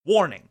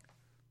Warning: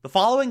 the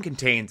following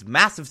contains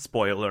massive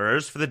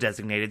spoilers for the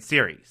designated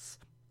series.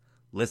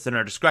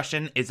 Listener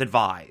discretion is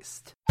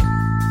advised.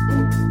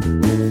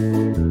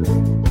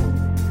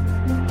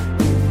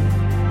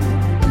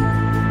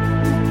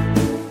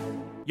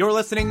 You're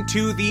listening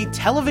to the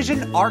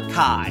Television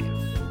Archive,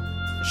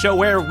 a show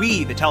where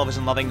we, the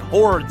television-loving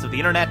hordes of the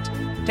internet,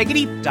 take a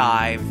deep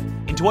dive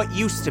into what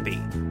used to be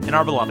in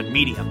our beloved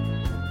medium.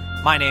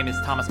 My name is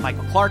Thomas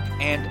Michael Clark,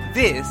 and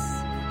this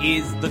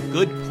is The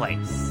Good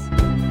Place.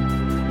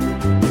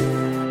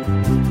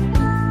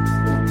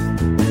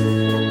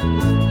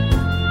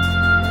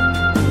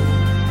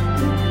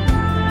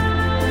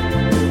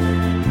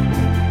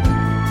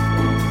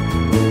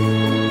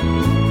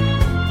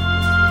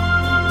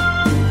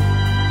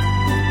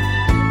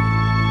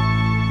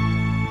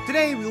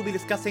 Today we will be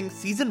discussing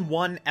Season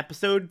 1,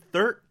 Episode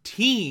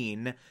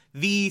 13,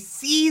 the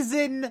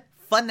season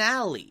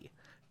finale,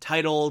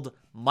 titled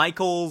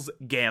Michael's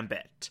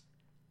Gambit.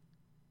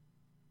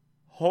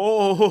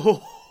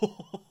 Oh,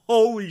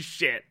 holy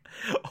shit.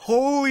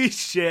 Holy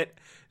shit.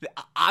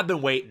 I've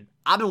been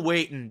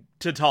waiting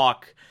to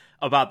talk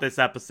about this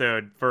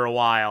episode for a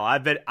while.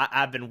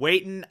 I've been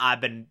waiting. I've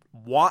been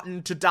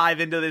wanting to dive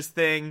into this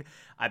thing.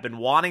 I've been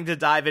wanting to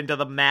dive into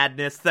the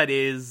madness that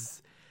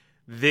is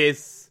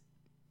this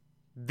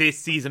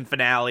season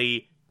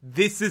finale.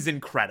 This is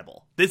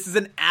incredible. This is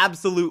an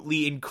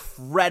absolutely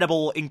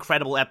incredible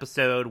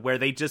episode where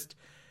they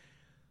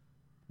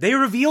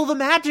reveal the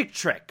magic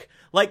trick.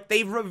 Like,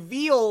 they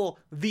reveal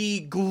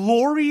the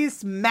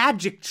glorious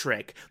magic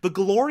trick, the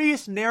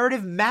glorious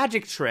narrative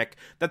magic trick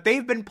that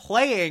they've been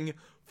playing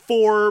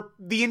for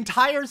the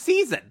entire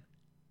season.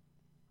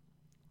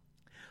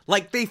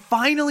 Like, they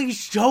finally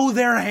show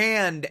their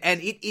hand, and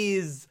it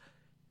is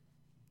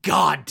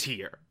god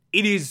tier.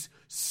 It is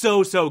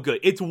so good.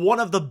 It's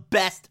one of the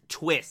best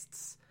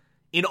twists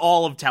in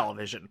all of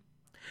television.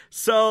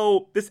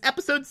 So, this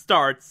episode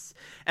starts,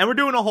 and we're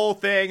doing a whole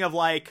thing of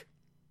like,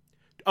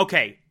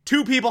 okay,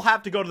 2 people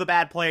have to go to the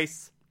bad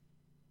place.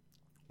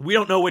 We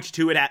don't know which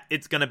 2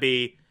 it's gonna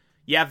be.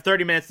 You have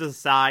 30 minutes to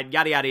decide,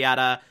 yada yada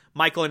yada.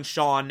 Michael and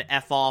Sean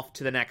F off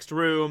to the next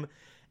room.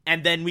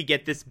 And then we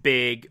get this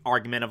big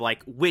argument of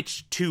like,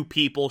 which 2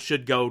 people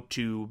should go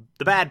to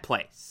the bad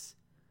place.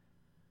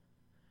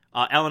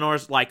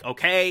 Eleanor's like,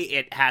 okay,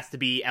 it has to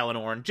be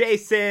Eleanor and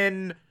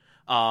Jason.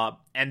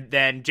 And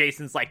then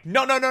Jason's like,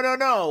 no,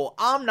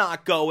 I'm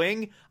not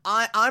going.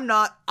 I'm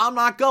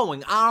not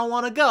going. I don't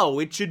want to go.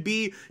 It should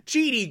be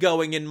Chidi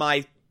going in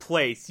my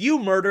place. You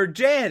murdered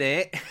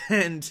Janet.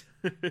 And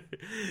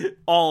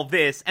all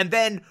this. And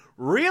then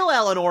real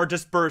Eleanor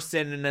just bursts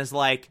in and is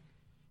like,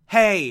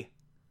 hey,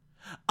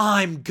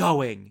 I'm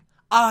going.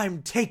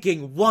 I'm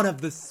taking one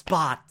of the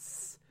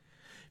spots.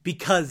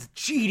 Because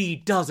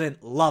Chidi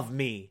doesn't love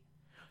me.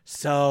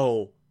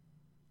 So,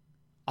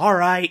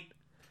 alright.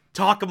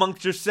 Talk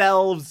amongst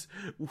yourselves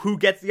who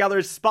gets the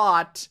other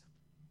spot.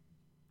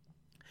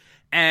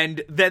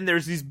 And then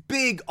there's these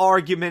big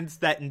arguments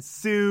that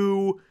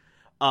ensue.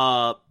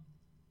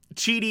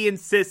 Chidi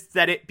insists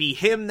that it be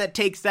him that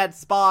takes that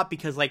spot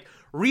because, like,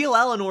 real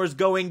Eleanor's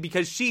going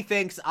because she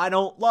thinks I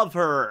don't love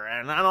her.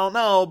 And I don't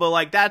know, but,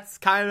 like, that's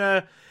kind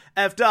of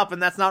effed up and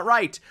that's not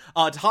right.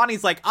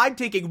 Tahani's like, I'm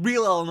taking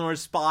real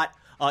Eleanor's spot.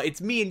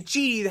 It's me and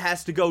Chidi that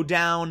has to go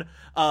down.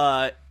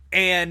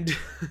 And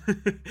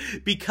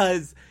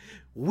because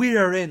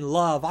we're in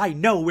love. I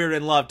know we're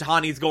in love.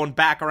 Tahani's going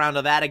back around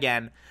to that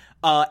again.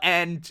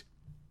 And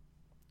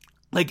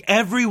like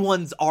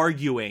everyone's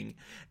arguing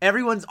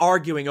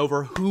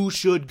over who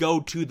should go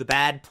to the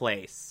bad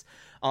place.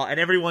 And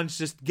everyone's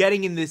just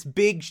getting in this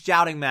big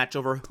shouting match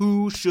over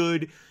who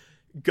should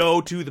go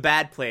to the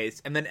bad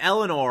place. And then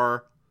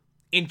Eleanor,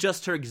 in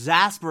just her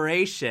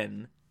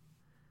exasperation,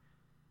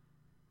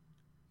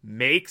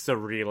 makes a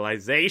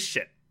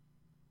realization.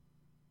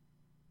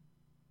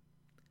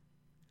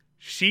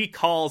 She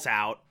calls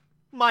out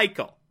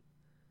Michael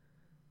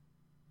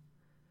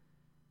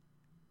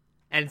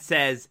and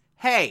says,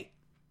 hey,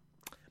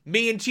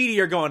 me and Chidi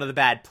are going to the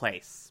bad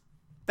place.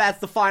 That's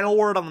the final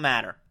word on the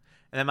matter.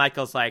 And then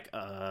Michael's like,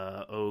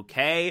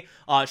 okay.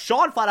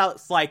 Sean flat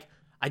out's like,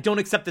 I don't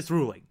accept this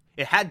ruling.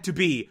 It had to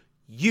be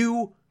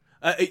you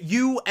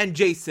and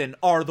Jason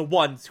are the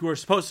ones who are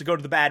supposed to go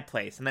to the bad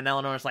place. And then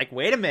Eleanor's like,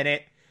 wait a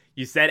minute.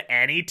 You said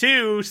any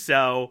two,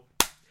 so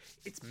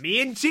it's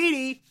me and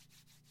Chidi.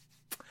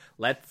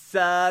 Let's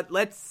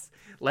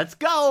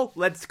go.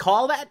 Let's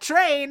call that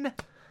train.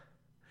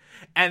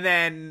 And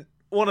then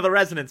one of the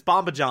residents,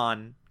 Bomba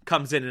John,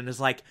 comes in and is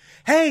like,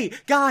 hey,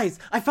 guys,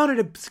 I found an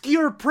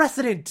obscure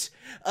precedent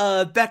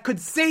that could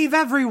save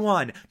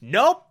everyone.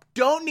 Nope,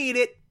 don't need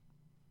it.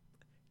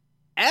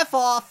 F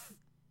off.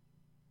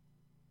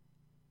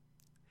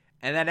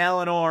 And then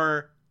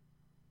Eleanor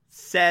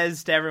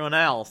says to everyone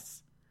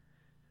else,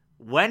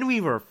 when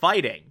we were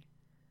fighting,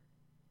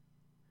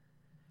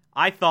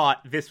 I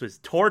thought this was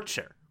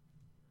torture.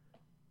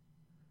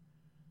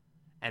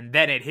 And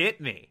then it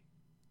hit me.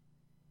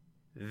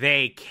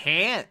 They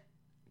can't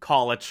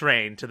call a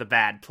train to the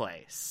bad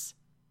place.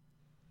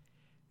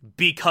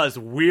 because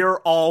we're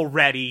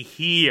already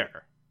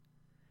here.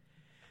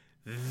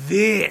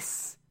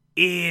 This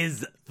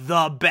is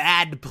the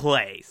bad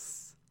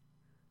place.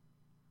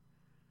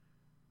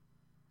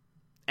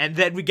 And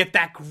then we get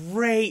that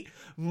great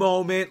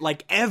moment,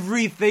 like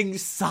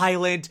everything's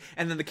silent,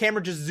 and then the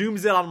camera just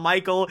zooms in on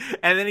Michael,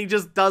 and then he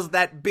just does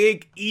that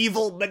big,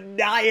 evil,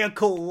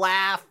 maniacal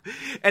laugh,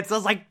 and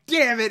says like,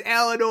 damn it,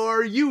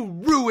 Eleanor, you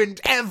ruined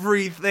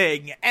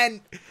everything,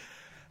 and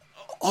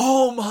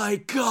oh my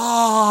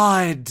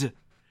god,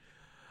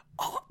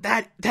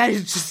 that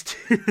is just,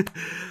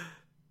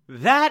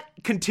 that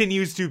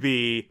continues to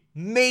be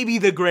maybe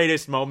the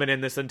greatest moment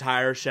in this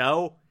entire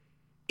show.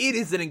 It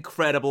is an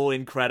incredible,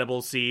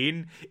 incredible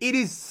scene. It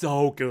is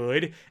so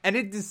good. And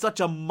it is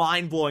such a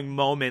mind-blowing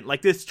moment.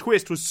 Like, this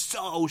twist was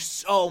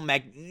so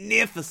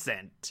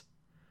magnificent.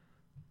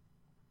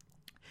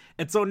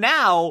 And so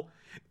now,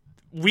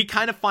 we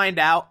kind of find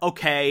out,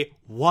 okay,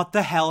 what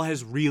the hell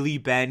has really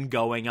been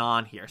going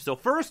on here? So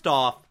first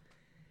off,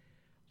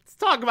 let's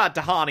talk about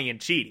Tahani and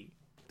Chidi.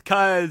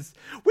 Because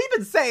we've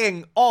been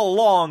saying all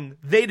along,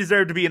 they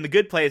deserve to be in the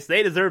good place.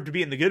 They deserve to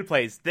be in the good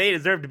place. They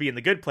deserve to be in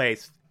the good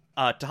place.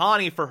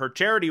 Tahani for her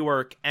charity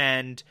work,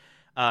 and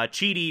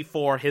Chidi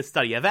for his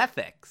study of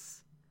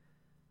ethics.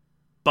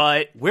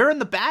 But we're in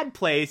the bad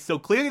place, so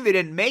clearly they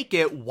didn't make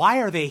it. Why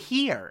are they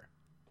here?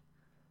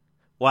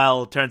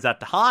 Well, it turns out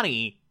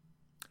Tahani,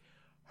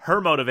 her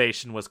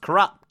motivation was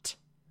corrupt.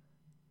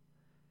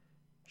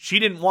 She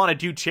didn't want to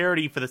do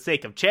charity for the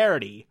sake of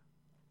charity.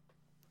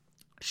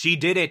 She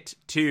did it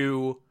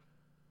to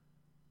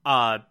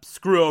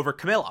screw over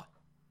Camilla,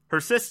 her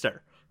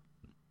sister.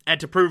 And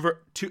to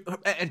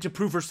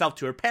prove herself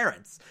to her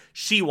parents.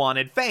 She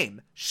wanted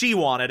fame. She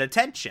wanted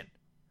attention.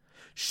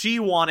 She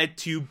wanted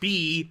to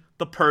be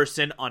the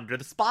person under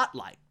the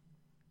spotlight.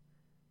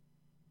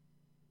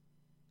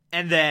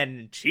 And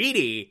then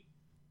Chidi,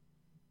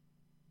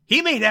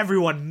 he made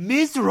everyone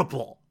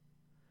miserable.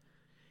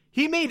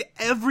 He made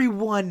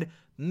everyone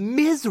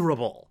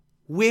miserable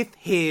with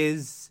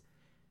his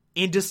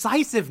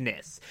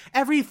indecisiveness.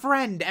 Every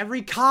friend,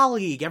 every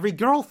colleague, every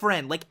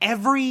girlfriend, like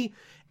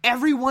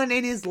everyone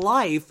in his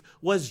life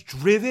was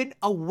driven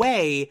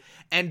away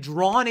and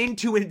drawn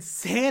into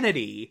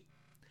insanity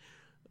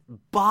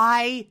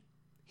by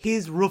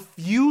his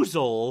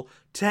refusal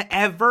to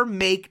ever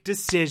make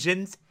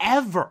decisions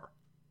ever.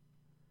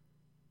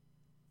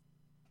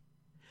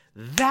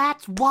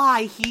 That's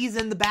why he's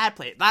in the bad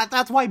place.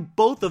 That's why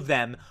both of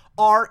them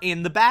are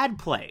in the bad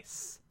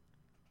place.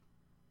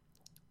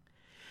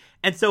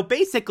 And so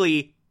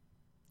basically,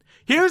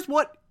 here's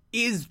what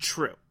is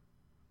true.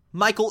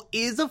 Michael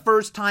is a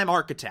first-time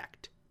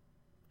architect.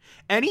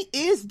 And he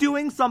is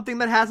doing something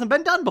that hasn't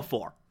been done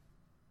before.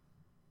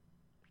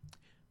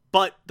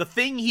 But the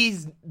thing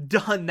he's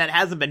done that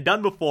hasn't been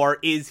done before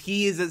is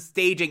he is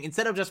staging,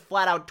 instead of just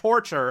flat-out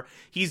torture,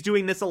 he's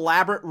doing this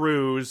elaborate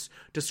ruse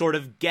to sort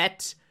of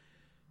get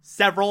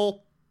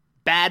several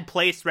bad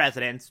place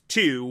residents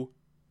to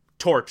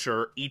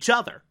torture each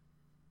other.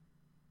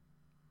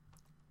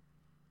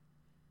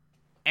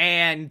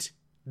 And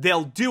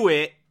they'll do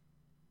it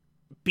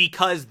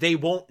because they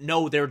won't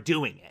know they're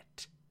doing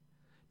it.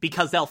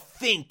 Because they'll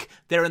think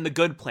they're in the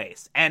good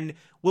place. And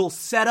we'll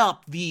set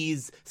up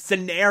these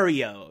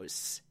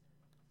scenarios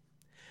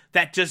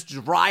that just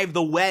drive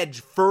the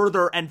wedge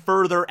further and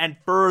further and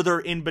further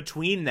in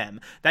between them.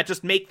 That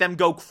just make them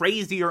go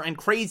crazier and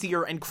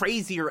crazier and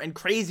crazier and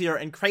crazier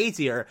and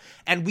crazier.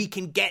 And we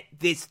can get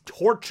this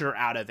torture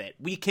out of it.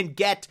 We can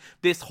get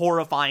this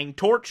horrifying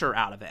torture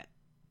out of it.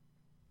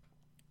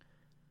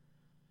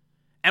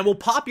 And we'll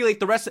populate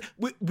the rest.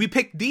 We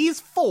picked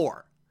these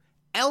four.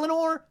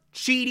 Eleanor,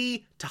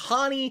 Chidi,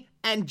 Tahani,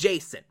 and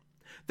Jason.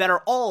 That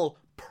are all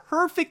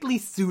perfectly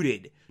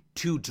suited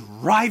to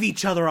drive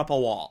each other up a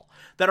wall.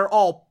 That are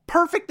all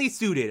perfectly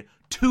suited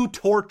to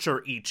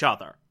torture each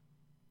other.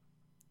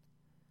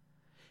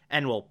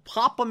 And we'll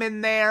pop them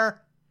in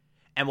there.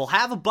 And we'll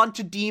have a bunch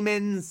of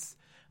demons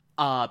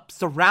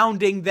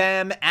surrounding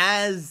them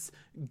as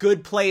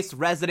good place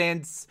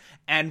residents.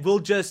 And we'll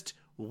just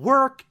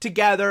work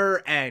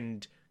together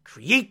and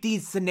create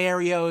these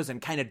scenarios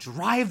and kind of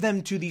drive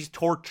them to these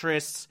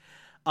torturous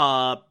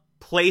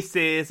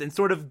places and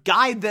sort of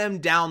guide them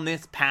down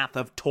this path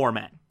of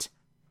torment.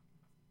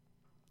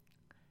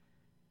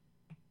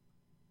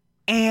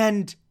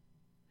 And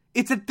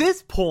it's at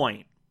this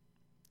point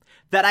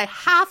that I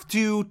have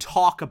to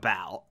talk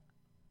about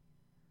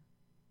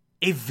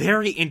a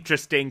very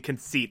interesting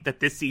conceit that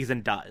this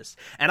season does.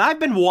 And I've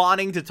been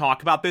wanting to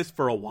talk about this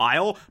for a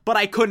while, but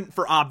I couldn't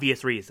for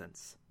obvious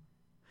reasons.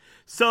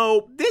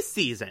 So, this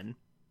season,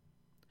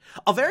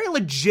 a very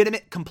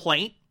legitimate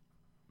complaint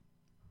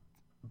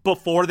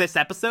before this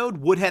episode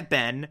would have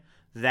been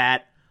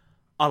that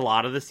a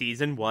lot of the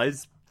season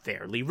was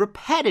fairly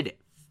repetitive.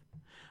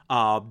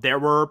 There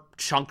were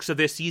chunks of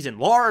this season,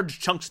 large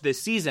chunks of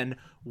this season,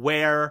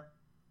 where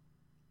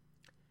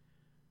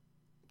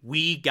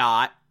we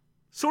got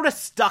sort of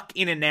stuck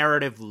in a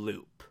narrative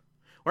loop,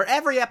 where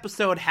every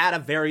episode had a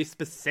very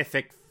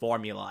specific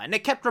formula, and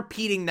it kept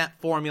repeating that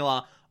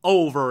formula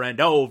over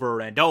and over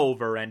and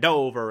over and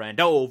over and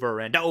over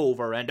and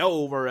over and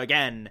over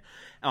again.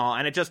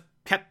 And it just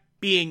kept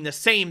being the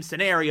same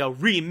scenario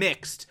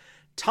remixed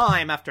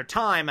time after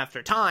time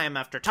after time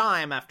after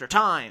time after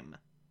time.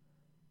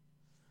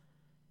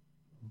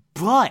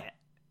 But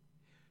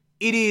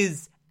it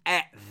is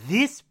at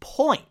this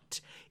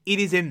point, it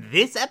is in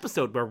this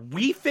episode where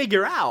we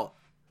figure out,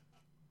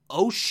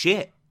 oh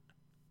shit,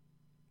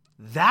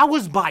 that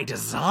was by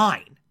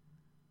design.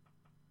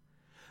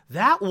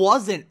 That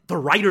wasn't the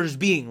writers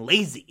being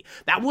lazy.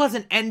 That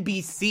wasn't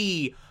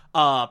NBC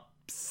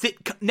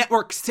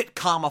network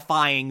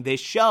sitcomifying this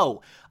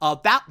show.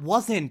 That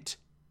wasn't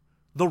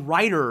the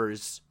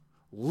writers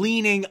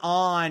leaning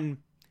on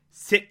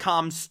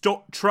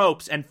sitcom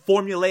tropes and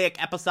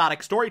formulaic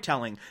episodic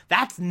storytelling.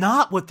 That's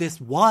not what this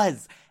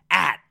was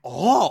at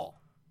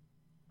all.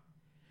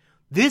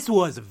 This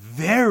was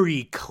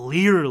very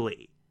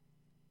clearly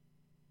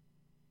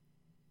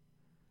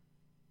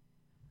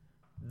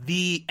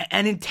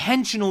an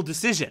intentional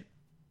decision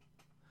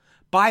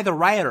by the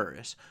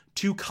writers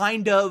to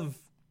kind of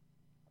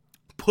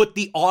put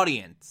the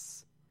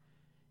audience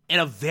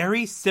in a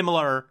very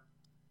similar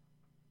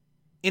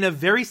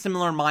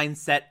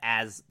mindset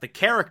as the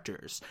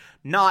characters.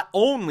 Not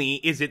only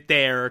is it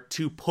there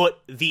to put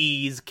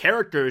these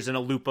characters in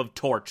a loop of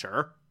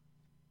torture,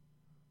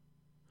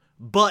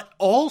 but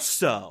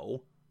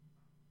also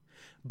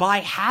by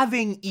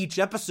having each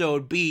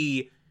episode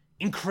be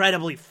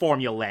incredibly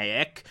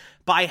formulaic,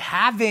 by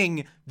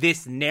having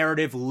this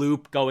narrative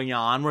loop going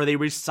on where they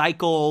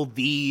recycle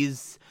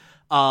these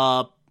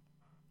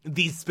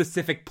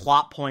specific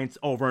plot points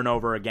over and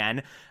over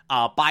again,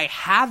 by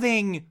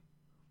having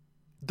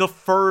the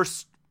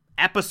first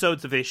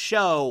episodes of this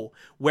show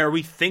where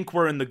we think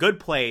we're in the good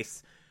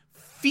place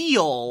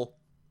feel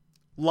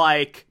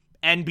like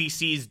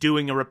NBC's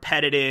doing a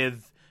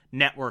repetitive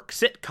network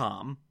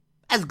sitcom,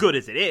 as good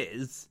as it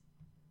is.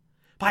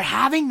 By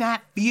having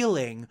that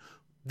feeling,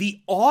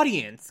 the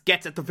audience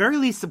gets, at the very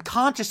least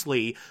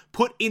subconsciously,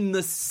 put in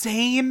the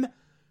same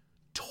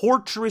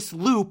torturous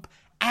loop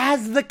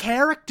as the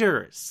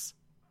characters.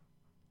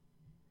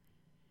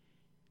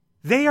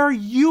 They are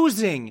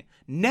using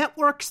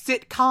network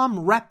sitcom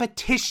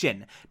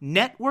repetition,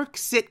 network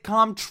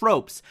sitcom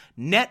tropes,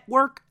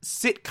 network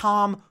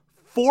sitcom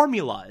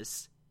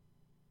formulas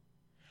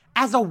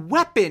as a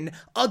weapon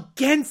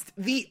against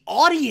the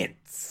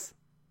audience.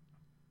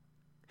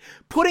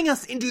 Putting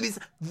us into this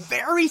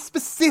very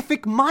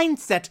specific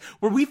mindset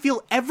where we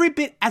feel every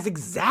bit as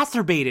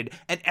exacerbated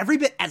and every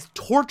bit as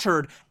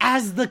tortured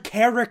as the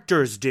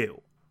characters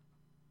do.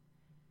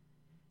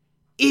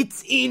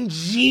 It's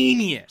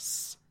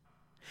ingenious.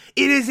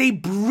 It is a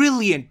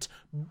brilliant,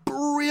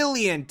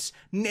 brilliant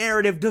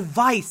narrative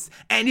device,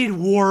 and it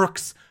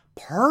works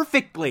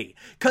perfectly.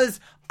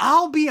 'Cause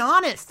I'll be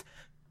honest,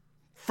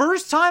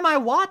 first time I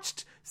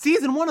watched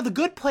season 1 of The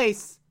Good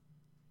Place,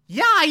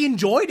 yeah, I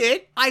enjoyed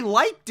it, I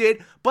liked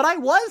it, but I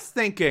was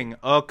thinking,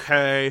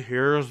 okay,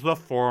 here's the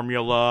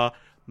formula,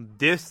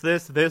 this,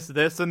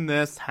 and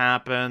this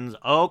happens,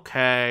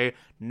 okay,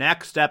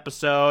 next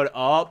episode,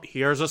 oh,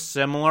 here's a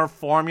similar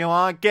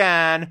formula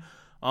again,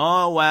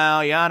 oh,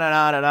 well,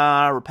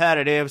 yada-da-da-da,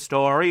 repetitive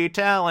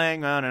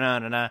storytelling,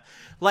 na-na-na-na-na.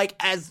 Like,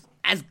 as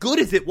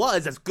good as it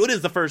was, as good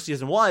as the first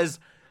season was,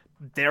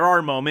 there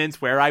are moments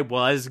where I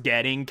was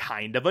getting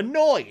kind of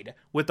annoyed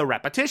with the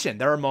repetition.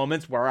 There are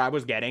moments where I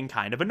was getting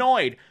kind of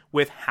annoyed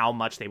with how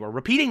much they were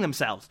repeating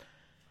themselves.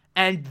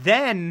 And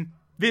then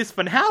this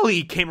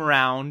finale came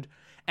around,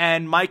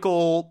 and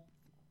Michael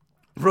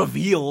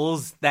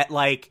reveals that,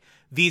 like,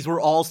 these were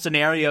all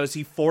scenarios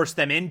he forced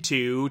them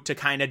into to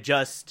kind of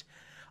just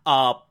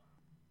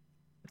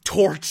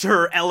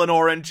torture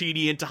Eleanor and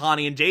Chidi and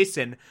Tahani and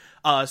Jason,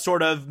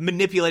 sort of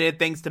manipulated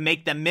things to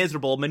make them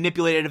miserable,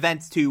 manipulated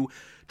events to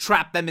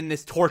trap them in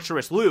this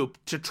torturous loop,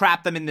 to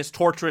trap them in this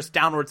torturous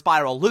downward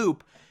spiral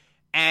loop.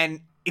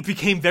 And it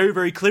became very,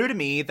 very clear to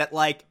me that,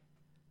 like,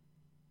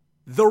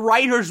 the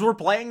writers were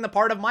playing the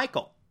part of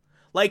Michael.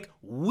 Like,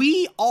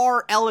 we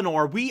are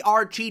Eleanor, we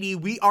are Chidi,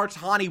 we are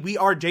Tahani, we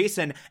are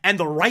Jason, and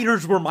the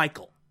writers were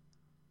Michael.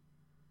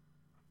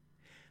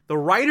 The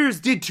writers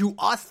did to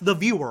us, the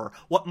viewer,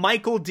 what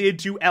Michael did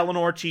to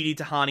Eleanor, Chidi,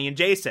 Tahani, and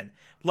Jason.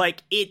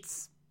 Like,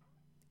 it's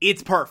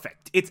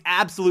perfect. It's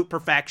absolute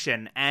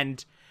perfection,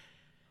 and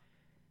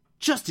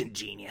just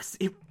ingenious.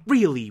 It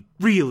really,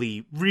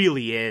 really,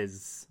 really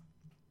is.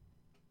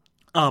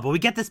 But we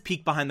get this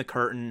peek behind the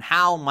curtain,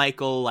 how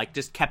Michael, like,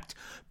 just kept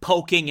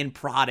poking and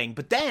prodding,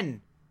 but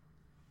then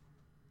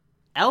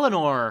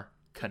Eleanor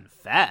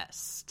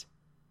confessed.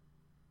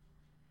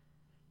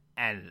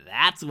 And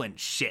that's when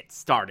shit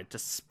started to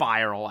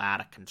spiral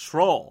out of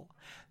control.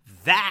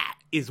 That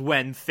is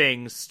when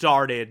things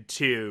started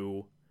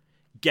to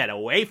get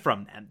away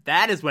from them.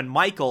 That is when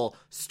Michael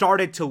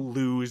started to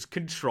lose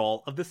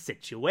control of the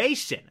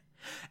situation.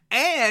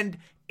 And,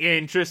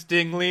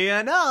 interestingly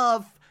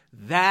enough,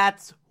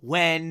 that's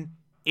when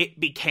it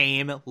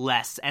became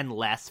less and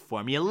less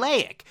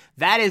formulaic.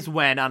 That is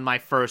when, on my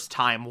first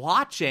time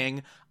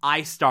watching,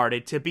 I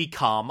started to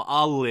become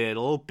a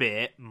little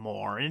bit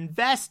more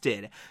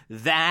invested.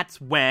 That's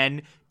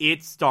when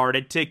it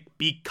started to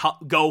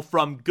go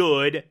from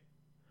good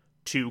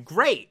to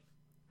great.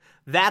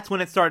 That's when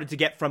it started to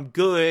get from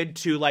good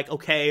to like,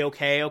 okay,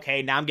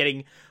 now I'm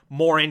getting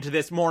more into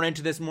this.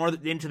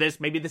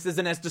 Maybe this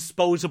isn't as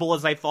disposable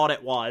as I thought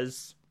it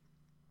was.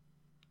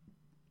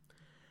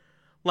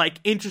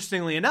 Like,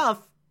 interestingly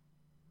enough,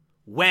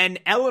 when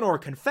Eleanor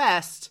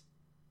confessed,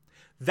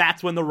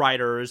 that's when the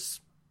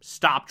writers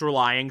stopped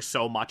relying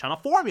so much on a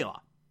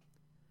formula.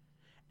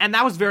 And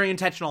that was very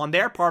intentional on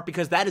their part,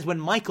 because that is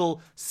when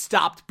Michael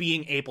stopped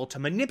being able to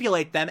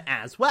manipulate them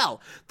as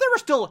well. There were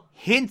still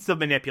hints of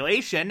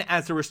manipulation,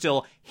 as there were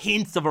still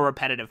hints of a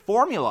repetitive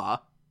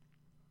formula,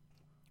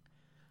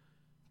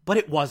 but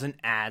it wasn't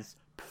as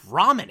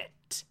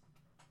prominent.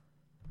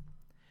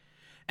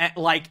 And,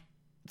 like,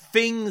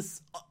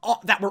 things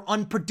that were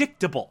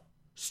unpredictable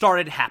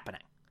started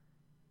happening.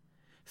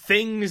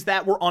 Things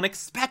that were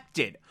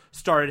unexpected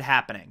started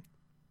happening.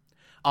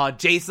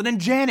 Jason and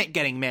Janet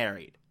getting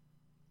married.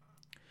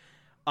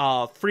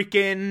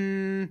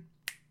 The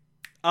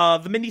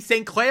Mindy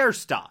St. Clair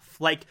stuff.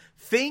 Like,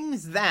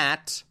 things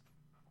that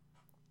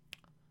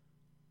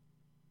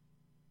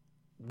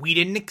we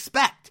didn't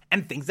expect,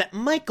 and things that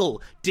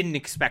Michael didn't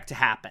expect to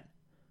happen.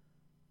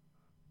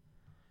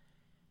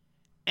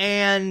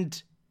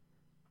 And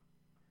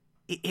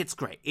it's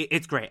great.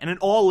 It's great. And it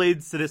all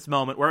leads to this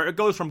moment where it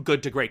goes from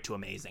good to great to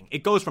amazing.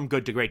 It goes from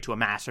good to great to a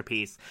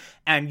masterpiece.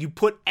 And you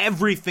put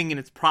everything in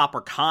its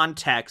proper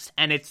context,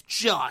 and it's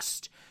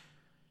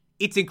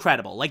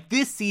incredible. Like,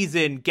 this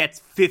season gets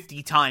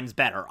 50 times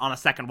better on a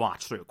second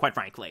watch through, quite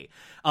frankly.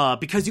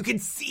 Because you can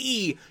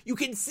see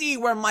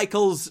where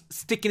Michael's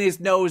sticking his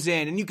nose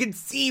in, and you can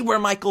see where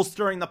Michael's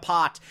stirring the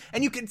pot,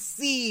 and you can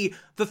see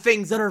the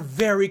things that are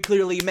very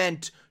clearly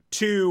meant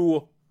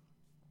to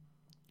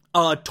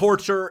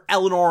torture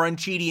Eleanor and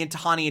Chidi and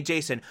Tahani and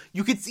Jason.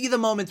 You can see the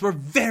moments where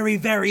very,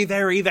 very,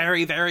 very,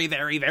 very, very,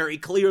 very, very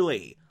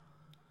clearly,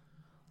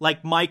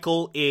 like,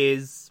 Michael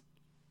is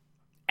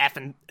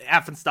effing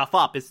stuff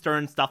up, is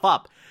stirring stuff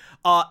up.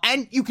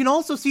 And you can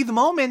also see the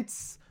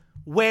moments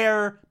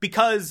where,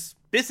 because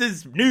this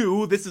is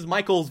new, this is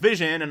Michael's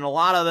vision, and a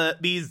lot of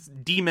these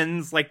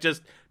demons, like,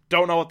 just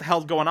don't know what the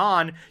hell's going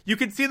on. You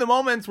can see the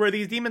moments where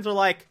these demons are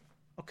like,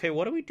 okay,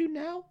 what do we do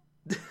now?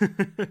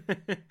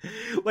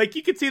 Like,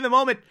 you could see the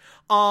moment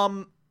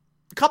a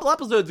couple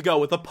episodes ago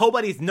with the Po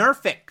Buddies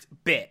Nerfic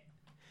bit.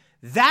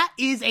 That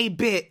is a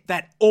bit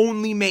that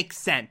only makes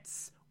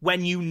sense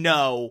when you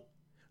know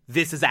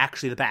this is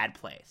actually the bad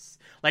place.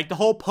 Like, the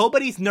whole Po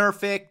Buddies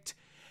Nerfed,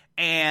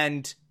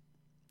 and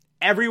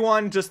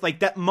everyone just,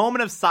 like, that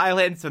moment of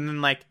silence, and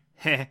then, like,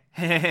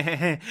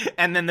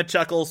 and then the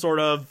chuckle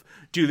sort of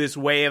do this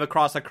wave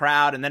across the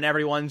crowd, and then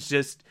everyone's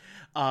just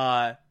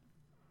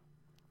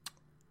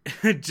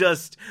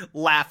just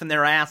laughing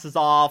their asses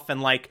off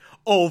and, like,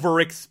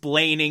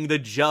 over-explaining the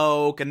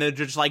joke, and they're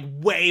just, like,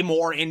 way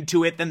more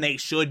into it than they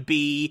should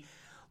be.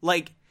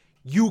 Like,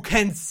 you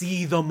can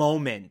see the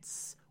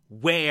moments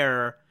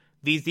where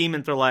these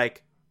demons are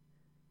like,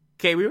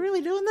 okay, we really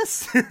doing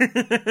this?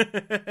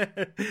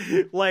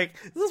 Like,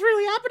 is this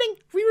really happening?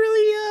 We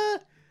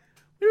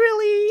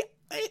really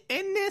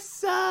in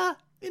this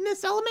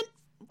element?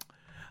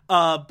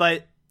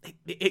 But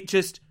it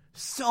just,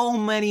 so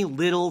many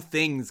little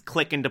things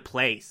click into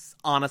place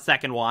on a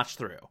second watch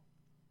through.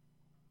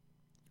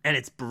 And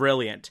it's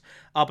brilliant.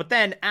 But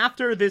then,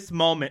 after this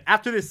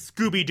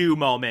Scooby-Doo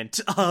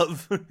moment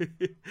of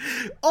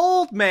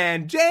Old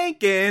Man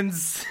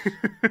Jenkins,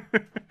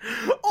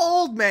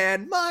 Old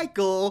Man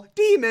Michael,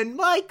 Demon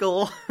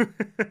Michael,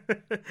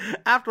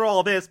 after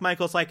all this,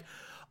 Michael's like,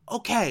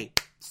 okay,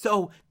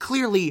 so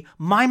clearly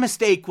my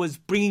mistake was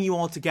bringing you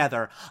all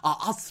together.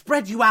 I'll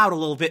spread you out a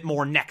little bit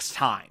more next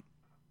time.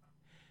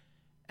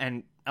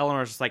 And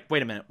Eleanor's just like,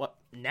 wait a minute, what,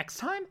 next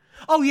time?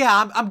 Oh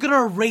yeah, I'm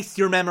gonna erase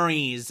your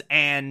memories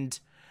and,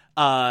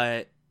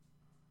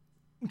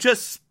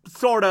 just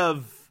sort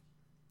of,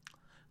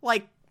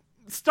 like,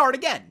 start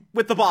again.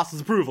 With the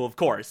boss's approval, of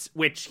course,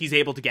 which he's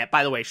able to get.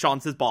 By the way,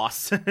 Sean's his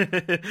boss.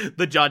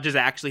 The judge is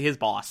actually his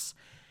boss.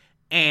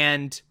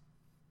 And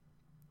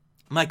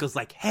Michael's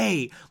like,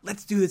 hey,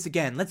 let's do this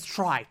again. Let's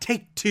try.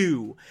 Take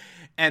 2.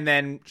 And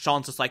then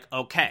Sean's just like,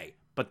 okay,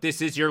 but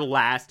this is your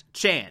last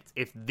chance.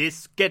 If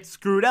this gets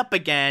screwed up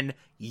again,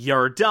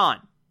 you're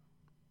done.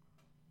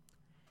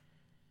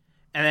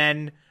 And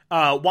then,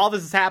 while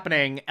this is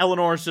happening,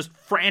 Eleanor's just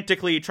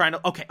frantically trying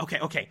to,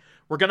 okay.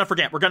 We're gonna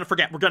forget.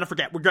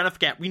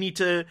 We need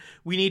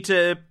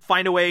to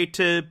find a way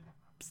to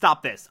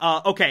stop this.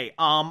 Okay,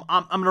 I'm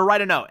gonna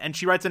write a note. And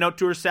she writes a note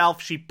to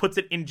herself. She puts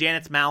it in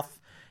Janet's mouth.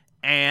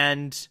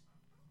 And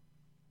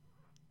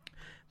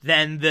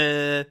then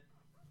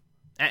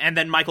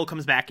Michael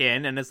comes back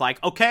in and is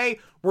like, okay,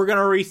 we're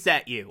gonna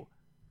reset you.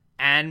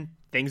 And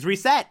things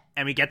reset.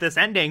 And we get this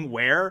ending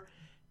where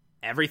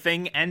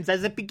everything ends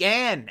as it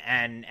began.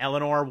 And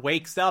Eleanor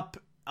wakes up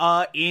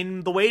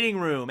in the waiting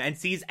room and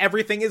sees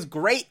everything is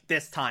great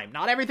this time.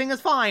 Not everything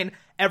is fine.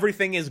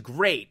 Everything is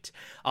great.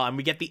 And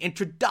we get the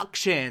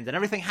introductions and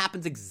everything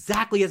happens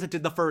exactly as it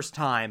did the first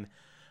time.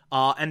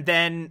 And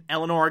then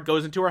Eleanor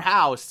goes into her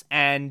house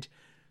and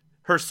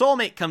her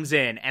soulmate comes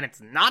in, and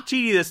it's not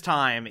Chidi this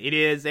time. It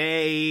is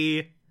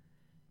a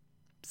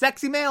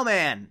sexy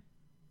mailman.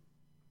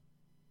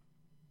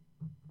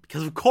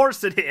 Because of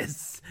course it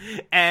is.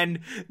 And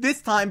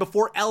this time,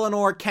 before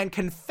Eleanor can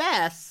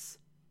confess,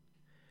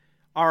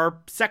 our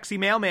sexy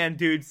mailman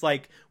dude's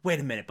like,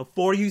 wait a minute,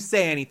 before you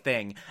say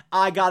anything,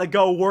 I gotta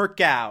go work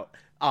out.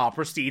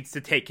 Proceeds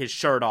to take his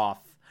shirt off.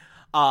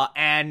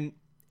 And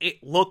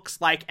it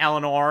looks like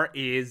Eleanor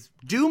is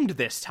doomed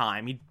this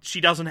time. She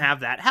doesn't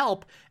have that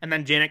help. And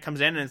then Janet comes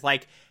in and is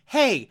like,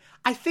 hey,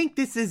 I think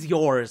this is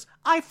yours.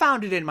 I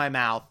found it in my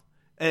mouth.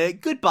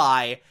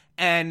 Goodbye.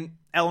 And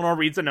Eleanor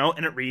reads a note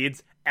and it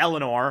reads,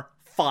 Eleanor,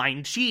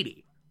 find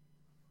Chidi.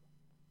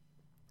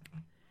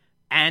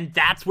 And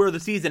that's where the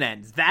season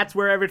ends. That's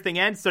where everything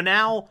ends. So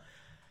now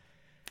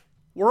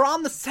we're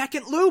on the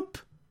second loop.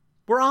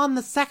 We're on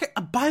the second.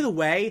 By the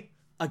way,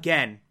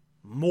 again,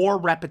 more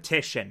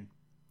repetition.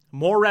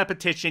 More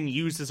repetition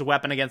used as a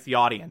weapon against the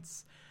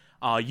audience.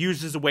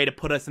 Used as a way to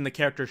put us in the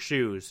character's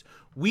shoes.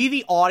 We,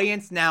 the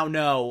audience, now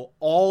know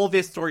all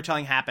this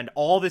storytelling happened.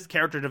 All this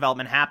character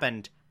development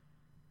happened.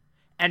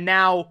 And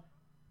now,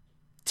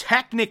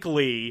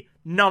 technically,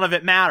 none of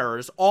it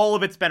matters. All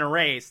of it's been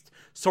erased.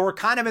 So we're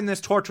kind of in this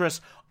torturous,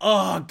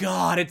 oh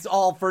god, it's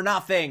all for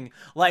nothing.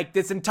 Like,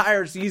 this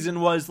entire season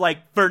was,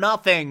 like, for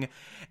nothing.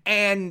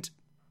 And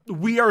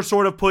we are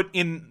sort of put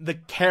in the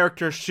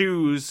character's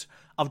shoes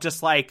of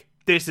just, like,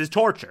 this is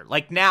torture.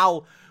 Like,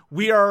 now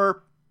we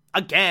are,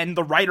 again,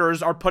 the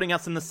writers are putting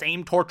us in the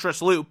same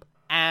torturous loop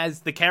as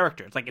the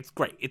characters. Like, it's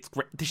great. It's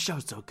great. This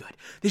show's so good.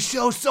 This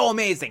show's so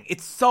amazing.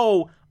 It's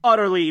so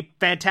utterly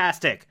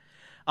fantastic.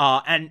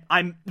 And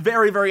I'm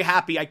very, very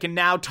happy I can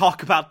now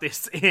talk about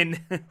this in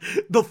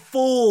the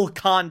full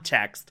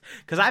context.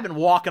 Because I've been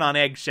walking on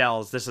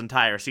eggshells this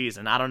entire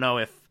season. I don't know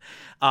if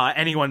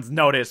anyone's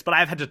noticed, but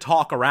I've had to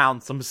talk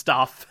around some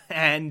stuff,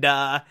 and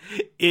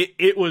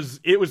it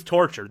was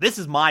torture. This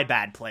is my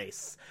bad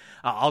place.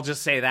 I'll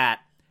just say that.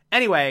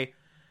 Anyway,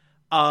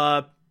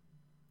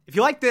 if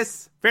you like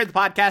this, favorite the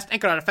podcast,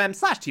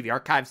 anchor.fm/TV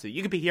archive, so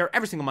you can be here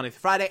every single Monday through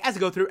Friday as I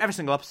go through every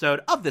single episode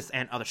of this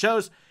and other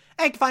shows,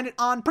 and you can find it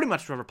on pretty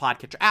much whatever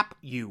podcatcher app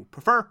you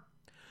prefer.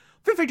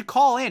 Feel free to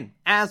call in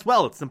as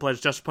well. It's simple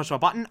as just push a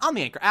button on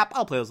the Anchor app.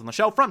 I'll play those on the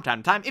show from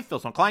time to time if you feel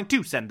so inclined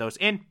to send those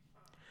in.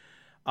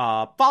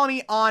 Follow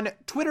me on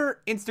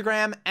Twitter,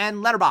 Instagram, and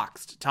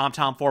Letterboxd,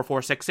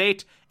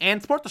 TomTom4468,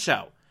 and support the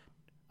show.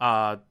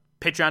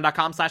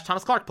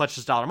 Patreon.com/Thomas Clark, pledge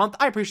just $1 a month.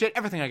 I appreciate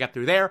everything I get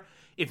through there.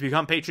 If you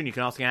become a patron, you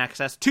can also get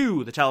access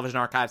to the Television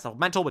Archive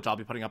Supplemental, which I'll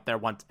be putting up there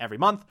once every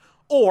month.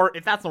 Or,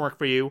 if that's not work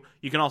for you,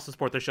 you can also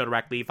support the show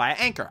directly via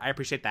Anchor. I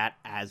appreciate that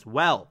as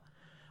well.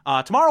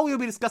 Tomorrow we will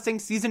be discussing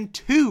Season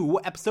 2,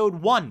 Episode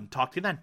 1. Talk to you then.